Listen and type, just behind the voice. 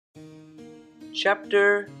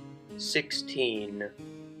Chapter 16.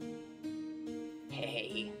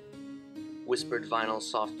 Hey, whispered Vinyl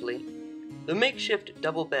softly. The makeshift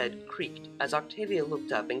double bed creaked as Octavia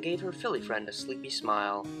looked up and gave her filly friend a sleepy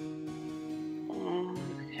smile.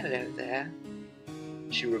 Hello there,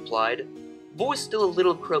 she replied, voice still a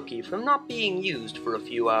little croaky from not being used for a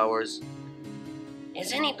few hours.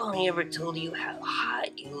 Has anybody ever told you how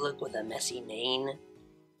hot you look with a messy mane?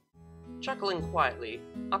 Chuckling quietly,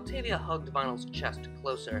 Octavia hugged Vinyl's chest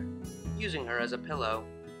closer, using her as a pillow.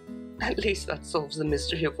 At least that solves the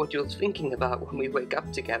mystery of what you're thinking about when we wake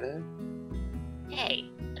up together. Hey,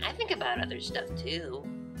 I think about other stuff too,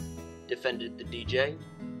 defended the DJ.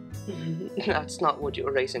 That's not what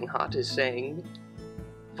your racing heart is saying.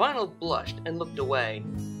 Vinyl blushed and looked away.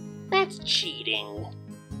 That's cheating.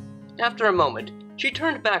 After a moment, she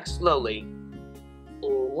turned back slowly.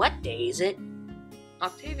 What day is it?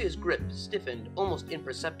 Octavia's grip stiffened almost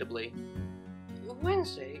imperceptibly.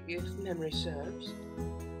 Wednesday, if memory serves.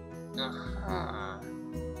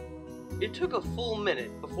 It took a full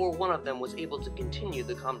minute before one of them was able to continue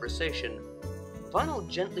the conversation. Vinyl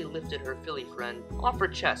gently lifted her filly friend off her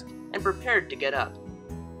chest and prepared to get up.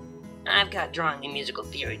 I've got drawing and musical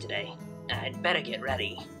theory today. I'd better get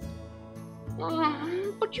ready.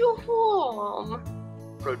 But you're warm,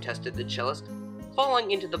 protested the cellist,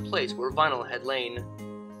 falling into the place where Vinyl had lain.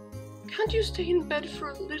 Can't you stay in bed for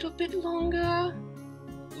a little bit longer?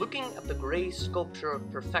 Looking at the gray sculpture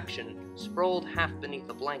of perfection sprawled half beneath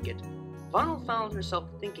a blanket, Vinyl found herself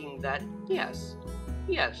thinking that, yes,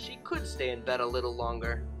 she could stay in bed a little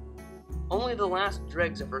longer. Only the last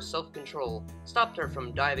dregs of her self-control stopped her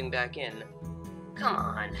from diving back in. Come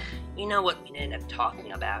on, you know what we ended up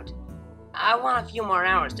talking about. I want a few more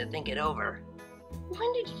hours to think it over.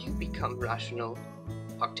 When did you become rational?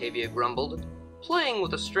 Octavia grumbled, playing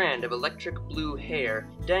with a strand of electric blue hair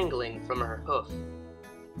dangling from her hoof.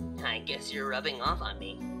 I guess you're rubbing off on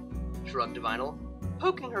me, shrugged Vinyl,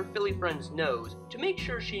 poking her filly friend's nose to make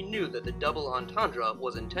sure she knew that the double entendre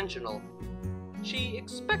was intentional. She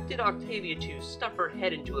expected Octavia to stuff her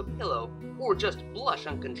head into a pillow or just blush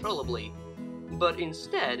uncontrollably, but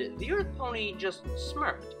instead the earth pony just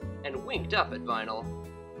smirked and winked up at Vinyl.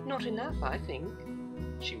 Not enough, I think,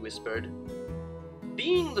 she whispered.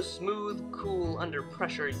 Being the smooth, cool,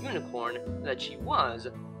 under-pressure unicorn that she was,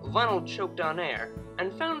 Vinyl choked on air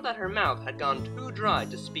and found that her mouth had gone too dry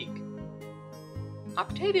to speak.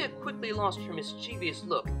 Octavia quickly lost her mischievous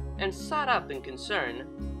look and sat up in concern.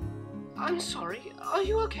 I'm sorry, are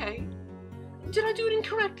you okay? Did I do it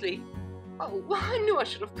incorrectly? Oh, I knew I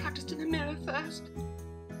should have practiced in the mirror first.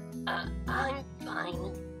 I'm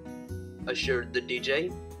fine, assured the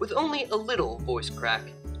DJ, with only a little voice crack.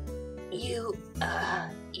 You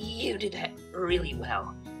did that really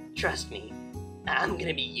well. Trust me, I'm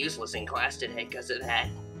gonna be useless in class today because of that.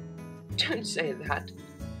 Don't say that.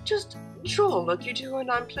 Just draw like you do when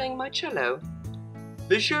I'm playing my cello.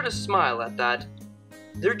 They shared a smile at that.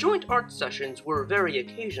 Their joint art sessions were very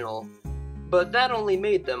occasional, but that only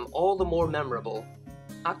made them all the more memorable.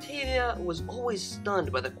 Octavia was always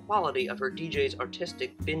stunned by the quality of her DJ's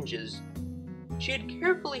artistic binges. She had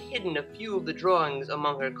carefully hidden a few of the drawings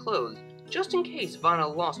among her clothes, just in case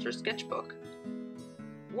Vinyl lost her sketchbook.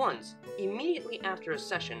 Once, immediately after a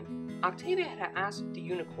session, Octavia had asked the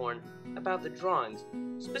unicorn about the drawings,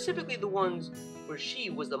 specifically the ones where she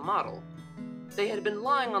was the model. They had been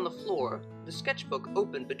lying on the floor, the sketchbook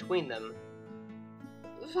open between them.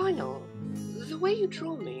 Vinyl, the way you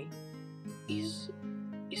draw me, is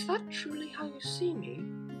that truly how you see me?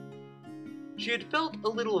 She had felt a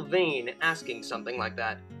little vain asking something like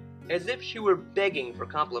that, as if she were begging for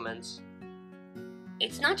compliments.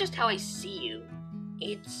 It's not just how I see you,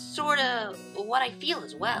 it's sorta what I feel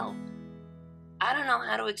as well. I don't know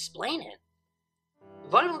how to explain it.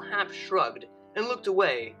 Vinyl half shrugged and looked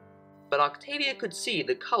away, but Octavia could see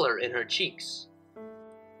the color in her cheeks.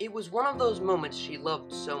 It was one of those moments she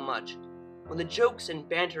loved so much, when the jokes and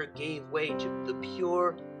banter gave way to the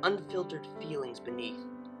pure, unfiltered feelings beneath.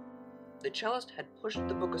 The cellist had pushed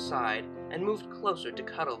the book aside and moved closer to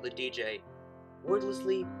cuddle the DJ.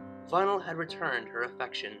 Wordlessly, Vinyl had returned her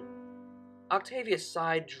affection. Octavia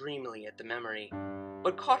sighed dreamily at the memory,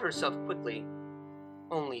 but caught herself quickly.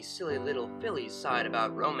 Only silly little fillies sighed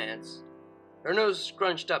about romance. Her nose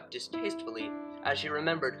scrunched up distastefully as she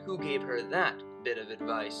remembered who gave her that bit of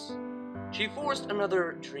advice. She forced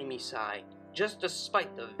another dreamy sigh, just to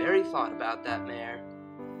spite the very thought about that mare.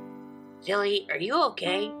 Filly, are you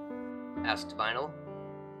okay? asked Vinyl,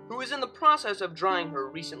 who was in the process of drying her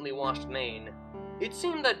recently washed mane. It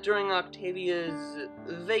seemed that during Octavia's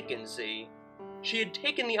vacancy, she had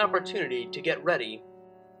taken the opportunity to get ready.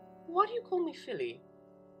 Why do you call me Philly?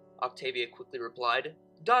 Octavia quickly replied,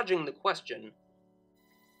 dodging the question.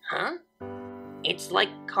 Huh? It's like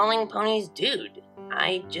calling ponies dude.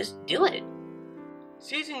 I just do it.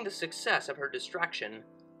 Seizing the success of her distraction,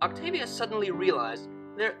 Octavia suddenly realized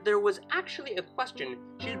there was actually a question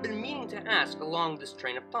she had been meaning to ask along this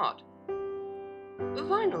train of thought.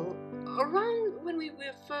 Vinyl, around when we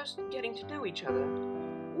were first getting to know each other,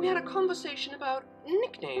 we had a conversation about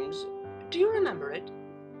nicknames. Do you remember it?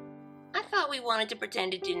 I thought we wanted to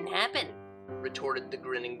pretend it didn't happen, retorted the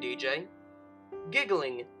grinning DJ.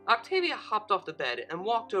 Giggling, Octavia hopped off the bed and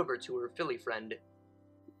walked over to her Philly friend.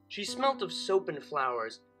 She smelt of soap and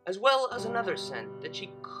flowers, as well as another scent that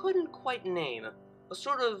she couldn't quite name, a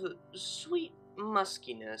sort of sweet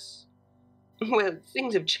muskiness. Well,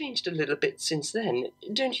 things have changed a little bit since then,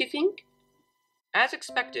 don't you think? As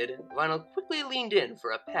expected, Vinyl quickly leaned in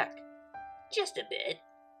for a peck. Just a bit.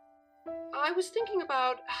 I was thinking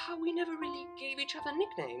about how we never really gave each other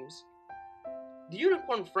nicknames. The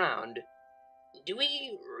unicorn frowned. Do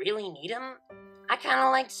we really need them? I kinda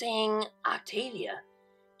like saying Octavia,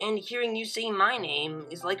 and hearing you say my name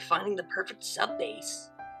is like finding the perfect sub-bass.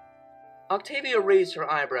 Octavia raised her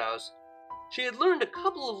eyebrows. She had learned a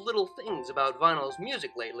couple of little things about Vinyl's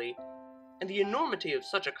music lately, and the enormity of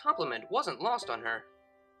such a compliment wasn't lost on her.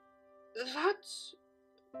 That's...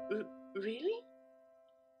 really?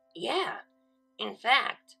 Yeah, in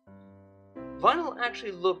fact. Vinyl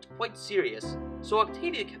actually looked quite serious, so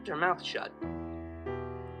Octavia kept her mouth shut.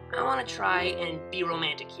 I want to try and be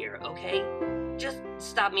romantic here, okay? Just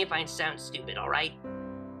stop me if I sound stupid, alright?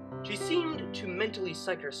 She seemed to mentally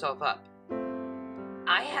psych herself up.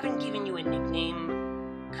 I haven't given you a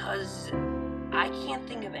nickname, 'cause I can't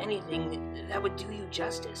think of anything that would do you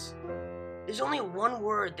justice. There's only one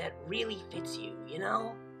word that really fits you, you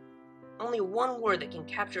know? Only one word that can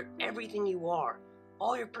capture everything you are,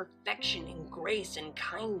 all your perfection and grace and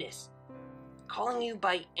kindness. Calling you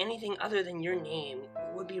by anything other than your name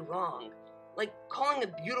would be wrong. Like calling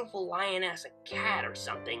a beautiful lioness a cat or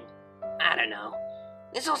something. I don't know.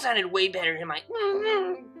 This all sounded way better in my...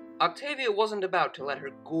 Octavia wasn't about to let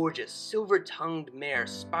her gorgeous, silver-tongued mare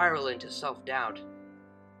spiral into self-doubt.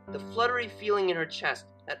 The fluttery feeling in her chest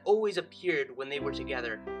that always appeared when they were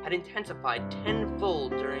together had intensified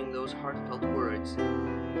tenfold during those heartfelt words.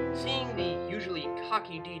 Seeing the usually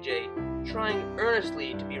cocky DJ trying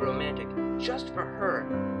earnestly to be romantic just for her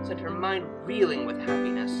sent her mind reeling with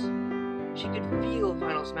happiness. She could feel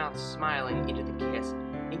Vinyl's mouth smiling into the kiss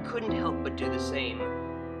and couldn't help but do the same.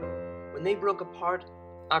 When they broke apart,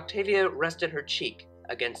 Octavia rested her cheek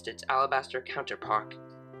against its alabaster counterpart.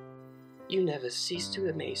 You never cease to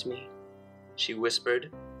amaze me, she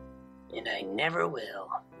whispered. And I never will,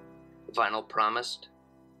 Vinyl promised.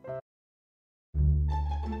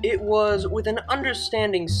 It was with an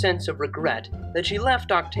understanding sense of regret that she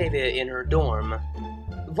left Octavia in her dorm.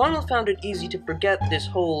 Vinyl found it easy to forget this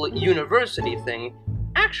whole university thing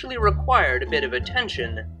actually required a bit of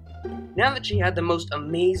attention. Now that she had the most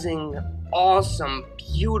amazing, awesome,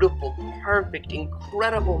 beautiful, perfect,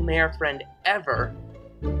 incredible mare friend ever,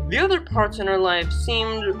 the other parts in her life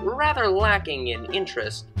seemed rather lacking in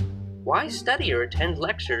interest. Why study or attend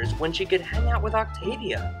lectures when she could hang out with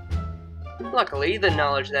Octavia? Luckily, the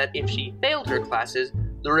knowledge that if she failed her classes,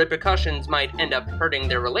 the repercussions might end up hurting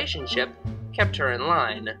their relationship kept her in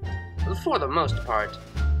line, for the most part.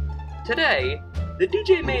 Today, the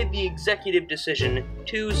DJ made the executive decision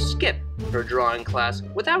to skip her drawing class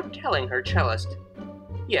without telling her cellist.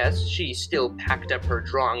 Yes, she still packed up her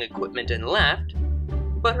drawing equipment and left,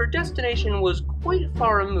 but her destination was quite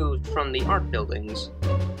far removed from the art buildings.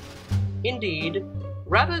 Indeed,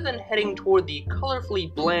 rather than heading toward the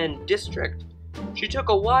colorfully bland district, she took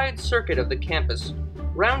a wide circuit of the campus,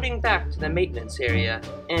 rounding back to the maintenance area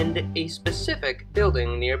and a specific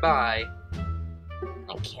building nearby.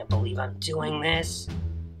 I can't believe I'm doing this.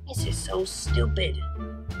 This is so stupid.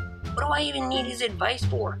 What do I even need his advice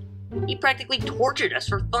for? He practically tortured us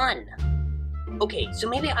for fun. Okay, so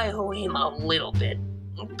maybe I owe him a little bit,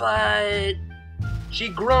 but... She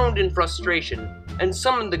groaned in frustration and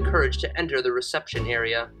summoned the courage to enter the reception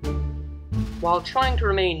area. While trying to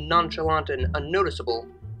remain nonchalant and unnoticeable,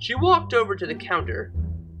 she walked over to the counter.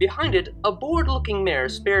 Behind it, a bored-looking mare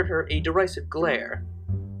spared her a derisive glare.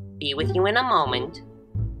 Be with you in a moment.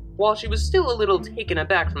 While she was still a little taken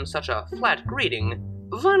aback from such a flat greeting,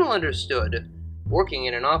 Vinyl understood. Working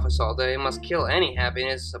in an office all day must kill any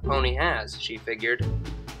happiness a pony has, she figured.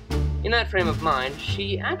 In that frame of mind,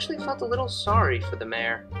 she actually felt a little sorry for the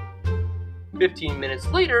mare. 15 minutes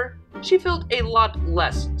later, she felt a lot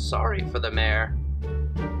less sorry for the mare.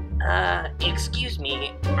 Excuse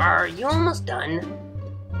me, are you almost done?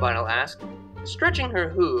 Vinyl asked, stretching her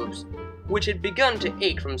hooves, which had begun to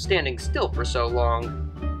ache from standing still for so long.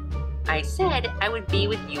 I said I would be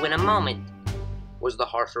with you in a moment, was the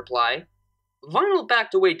harsh reply. Vinyl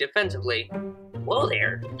backed away defensively. Whoa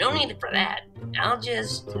there, no need for that. I'll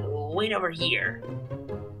just wait over here.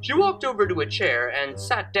 She walked over to a chair and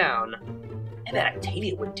sat down. I bet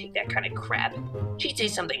Octavia wouldn't take that kind of crap. She'd say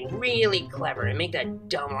something really clever and make that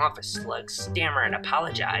dumb office slug stammer and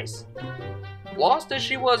apologize. Lost as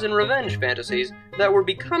she was in revenge fantasies that were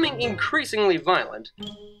becoming increasingly violent,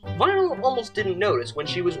 Vinyl almost didn't notice when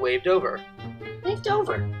she was waved over. Waved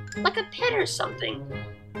over? Like a pet or something?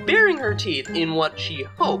 Baring her teeth in what she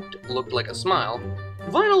hoped looked like a smile,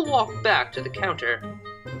 Vinyl walked back to the counter.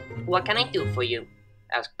 What can I do for you?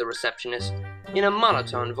 Asked the receptionist, in a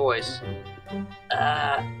monotone voice.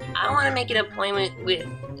 I want to make an appointment with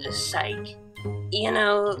Psych. You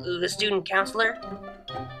know, the student counselor?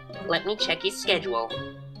 Let me check his schedule.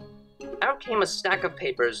 Out came a stack of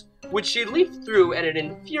papers, which she leafed through at an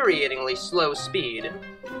infuriatingly slow speed.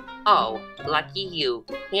 Oh, lucky you.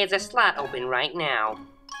 He has a slot open right now,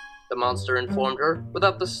 the monster informed her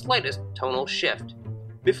without the slightest tonal shift,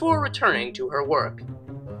 before returning to her work.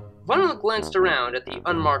 Vinyl glanced around at the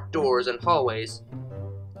unmarked doors and hallways.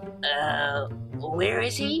 Where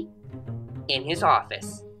is he? In his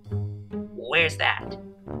office. Where's that?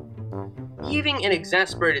 Heaving an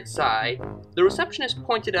exasperated sigh, the receptionist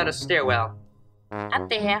pointed out a stairwell. Up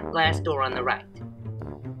there, last door on the right.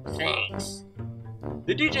 Thanks.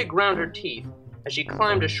 The DJ ground her teeth as she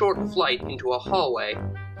climbed a short flight into a hallway.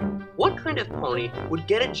 What kind of pony would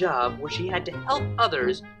get a job where she had to help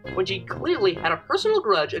others when she clearly had a personal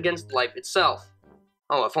grudge against life itself?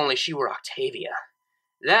 Oh, if only she were Octavia.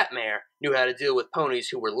 That mare knew how to deal with ponies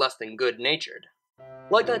who were less than good-natured.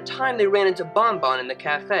 Like that time they ran into Bonbon in the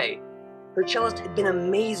cafe. Her cellist had been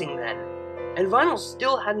amazing then, and Vinyl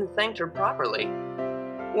still hadn't thanked her properly.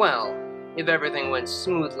 Well, if everything went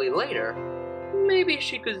smoothly later, maybe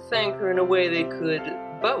she could thank her in a way they could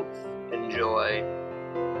both enjoy.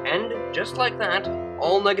 And, just like that,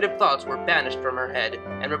 all negative thoughts were banished from her head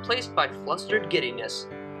and replaced by flustered giddiness.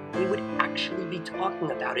 They would actually be talking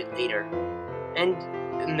about it later. And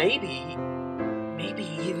maybe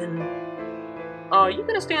even... Are you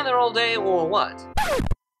gonna stand there all day, or what?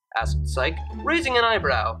 Asked Psych, raising an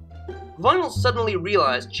eyebrow. Vinyl suddenly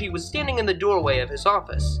realized she was standing in the doorway of his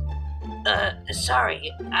office.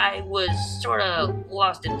 Sorry, I was sorta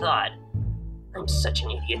lost in thought. I'm such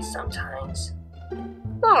an idiot sometimes.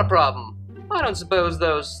 Not a problem. I don't suppose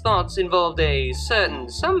those thoughts involved a certain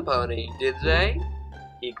some pony, did they?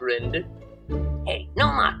 He grinned. Hey, no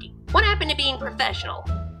mocking. What happened to being professional?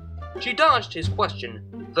 She dodged his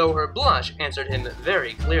question, though her blush answered him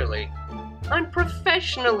very clearly. I'm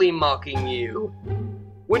professionally mocking you.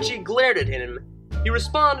 When she glared at him, he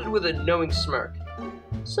responded with a knowing smirk.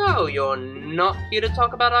 So, you're not here to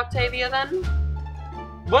talk about Octavia, then?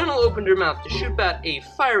 Vinyl opened her mouth to shoot back a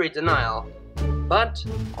fiery denial, but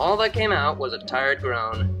all that came out was a tired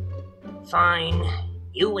groan. Fine,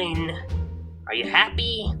 you win. Are you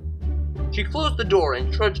happy? She closed the door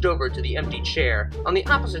and trudged over to the empty chair on the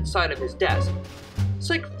opposite side of his desk.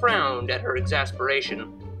 Psych frowned at her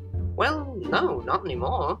exasperation. Well, no, not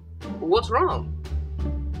anymore. What's wrong?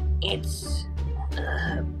 It's,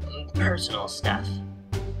 personal stuff.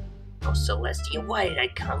 Oh, Celestia, why did I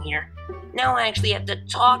come here? Now I actually have to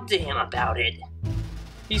talk to him about it.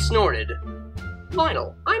 He snorted.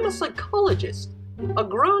 Vinyl, I'm a psychologist. A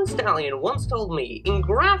grown stallion once told me in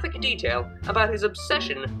graphic detail about his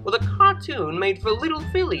obsession with a cartoon made for little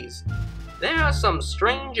fillies. There are some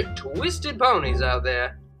strange, twisted ponies out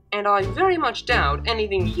there, and I very much doubt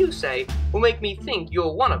anything you say will make me think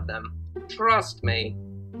you're one of them. Trust me.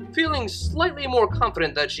 Feeling slightly more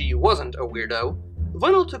confident that she wasn't a weirdo,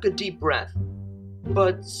 Vinyl took a deep breath,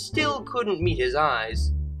 but still couldn't meet his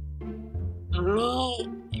eyes. Me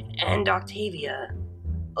and Octavia,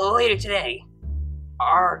 later today,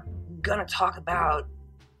 are gonna talk about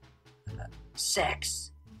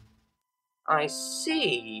sex. I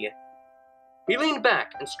see. He leaned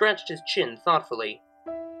back and scratched his chin thoughtfully.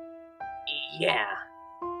 Yeah.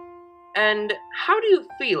 And how do you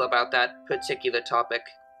feel about that particular topic?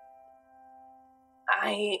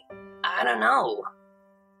 I don't know.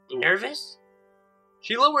 Nervous?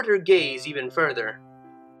 She lowered her gaze even further.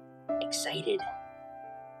 Excited,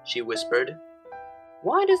 she whispered.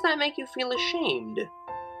 Why does that make you feel ashamed?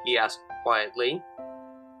 He asked quietly.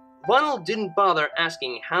 Vinyl didn't bother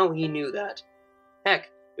asking how he knew that.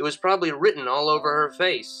 Heck, it was probably written all over her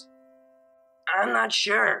face. I'm not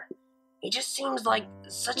sure. It just seems like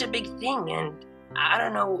such a big thing, and I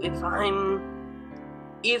don't know if I'm...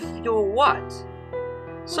 If you're what?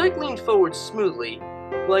 Psyche leaned forward smoothly,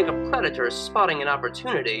 like a predator spotting an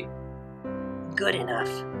opportunity. Good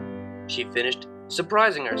enough. She finished,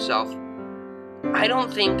 surprising herself. I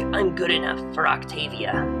don't think I'm good enough for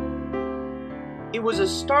Octavia. It was a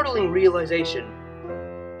startling realization.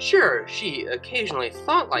 Sure, she occasionally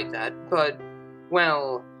thought like that, but,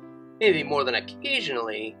 well, maybe more than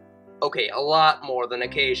occasionally. Okay, a lot more than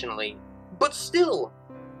occasionally. But still,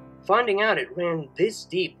 finding out it ran this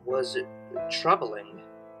deep was troubling.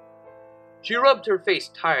 She rubbed her face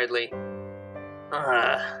tiredly.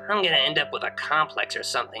 I'm gonna end up with a complex or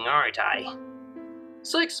something, aren't I?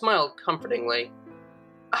 Psyche smiled comfortingly.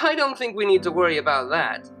 I don't think we need to worry about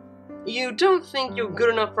that. You don't think you're good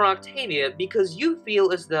enough for Octavia because you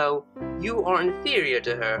feel as though you are inferior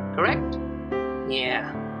to her, correct?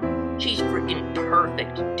 Yeah. She's freaking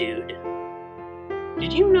perfect, dude.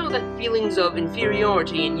 Did you know that feelings of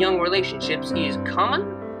inferiority in young relationships is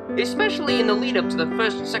common? Especially in the lead-up to the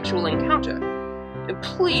first sexual encounter.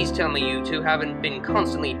 Please tell me you two haven't been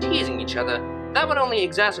constantly teasing each other. That would only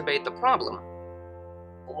exacerbate the problem.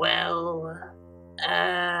 Well,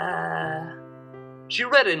 She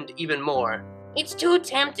reddened even more. It's too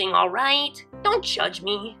tempting, alright? Don't judge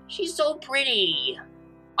me. She's so pretty.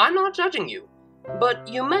 I'm not judging you, but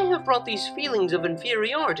you may have brought these feelings of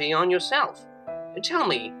inferiority on yourself. Tell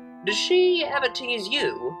me, does she ever tease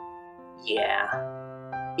you?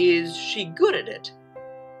 Yeah. Is she good at it?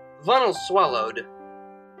 Vinyl swallowed.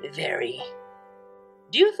 Very.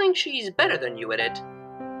 Do you think she's better than you at it?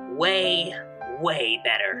 Way, way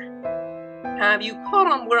better. Have you caught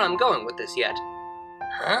on where I'm going with this yet?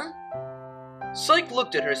 Huh? Psyche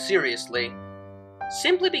looked at her seriously.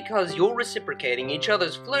 Simply because you're reciprocating each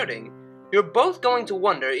other's flirting, you're both going to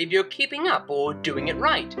wonder if you're keeping up or doing it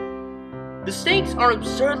right. The stakes are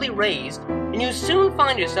absurdly raised, and you soon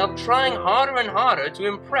find yourself trying harder and harder to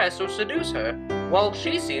impress or seduce her, while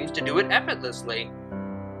she seems to do it effortlessly.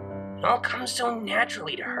 It all comes so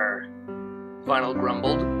naturally to her. Vinyl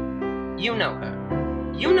grumbled. You know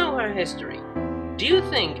her. You know her history. Do you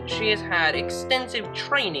think she has had extensive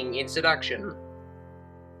training in seduction?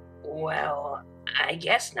 Well, I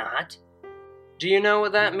guess not. Do you know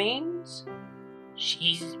what that means?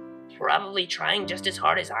 She's probably trying just as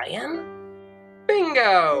hard as I am?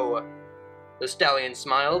 Bingo! The stallion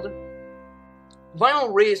smiled.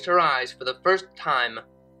 Vinyl raised her eyes for the first time.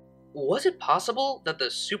 Was it possible that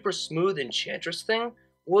the super smooth enchantress thing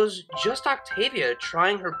was just Octavia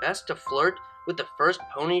trying her best to flirt with the first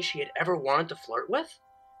pony she had ever wanted to flirt with?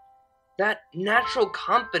 That natural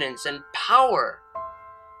confidence and power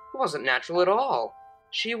wasn't natural at all.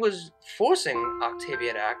 She was forcing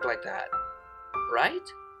Octavia to act like that, right?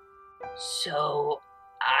 So,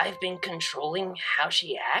 I've been controlling how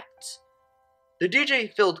she acts? The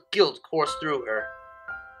DJ-filled guilt coursed through her.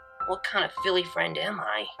 What kind of filly friend am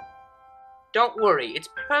I? Don't worry, it's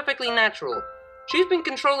perfectly natural. She's been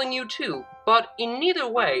controlling you too, but in neither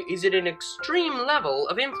way is it an extreme level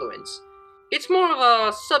of influence. It's more of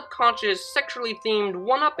a subconscious, sexually themed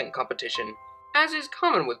one-upping competition, as is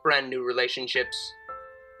common with brand new relationships.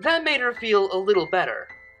 That made her feel a little better.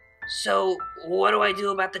 So, what do I do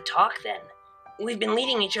about the talk then? We've been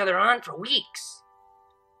leading each other on for weeks.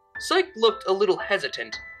 Psyche looked a little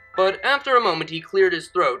hesitant, but after a moment he cleared his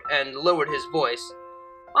throat and lowered his voice.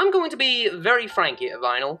 I'm going to be very frank here,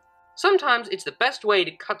 Vinyl. Sometimes it's the best way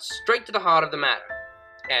to cut straight to the heart of the matter.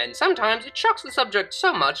 And sometimes it shocks the subject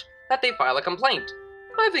so much that they file a complaint.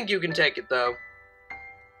 I think you can take it, though.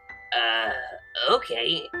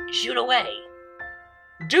 Okay, shoot away.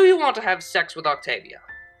 Do you want to have sex with Octavia?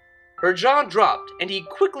 Her jaw dropped, and he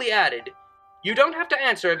quickly added, You don't have to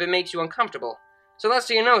answer if it makes you uncomfortable.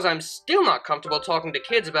 Celestia knows I'm still not comfortable talking to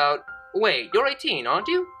kids about... Wait, you're 18, aren't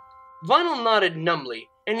you? Vinyl nodded numbly,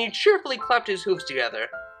 and he cheerfully clapped his hooves together.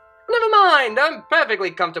 Never mind, I'm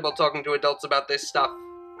perfectly comfortable talking to adults about this stuff.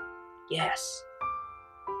 Yes.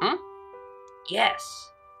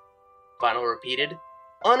 Yes, Vinyl repeated,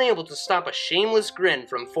 unable to stop a shameless grin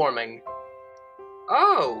from forming.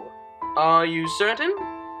 Oh, are you certain?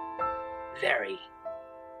 Very.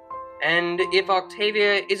 And if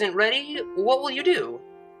Octavia isn't ready, what will you do?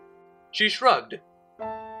 She shrugged.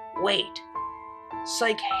 Wait.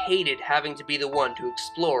 Psyche hated having to be the one to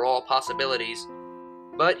explore all possibilities,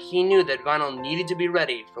 but he knew that Vinyl needed to be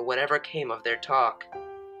ready for whatever came of their talk.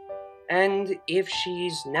 And if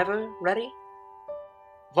she's never ready?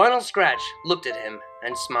 Vinyl Scratch looked at him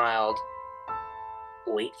and smiled.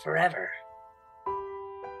 Wait forever.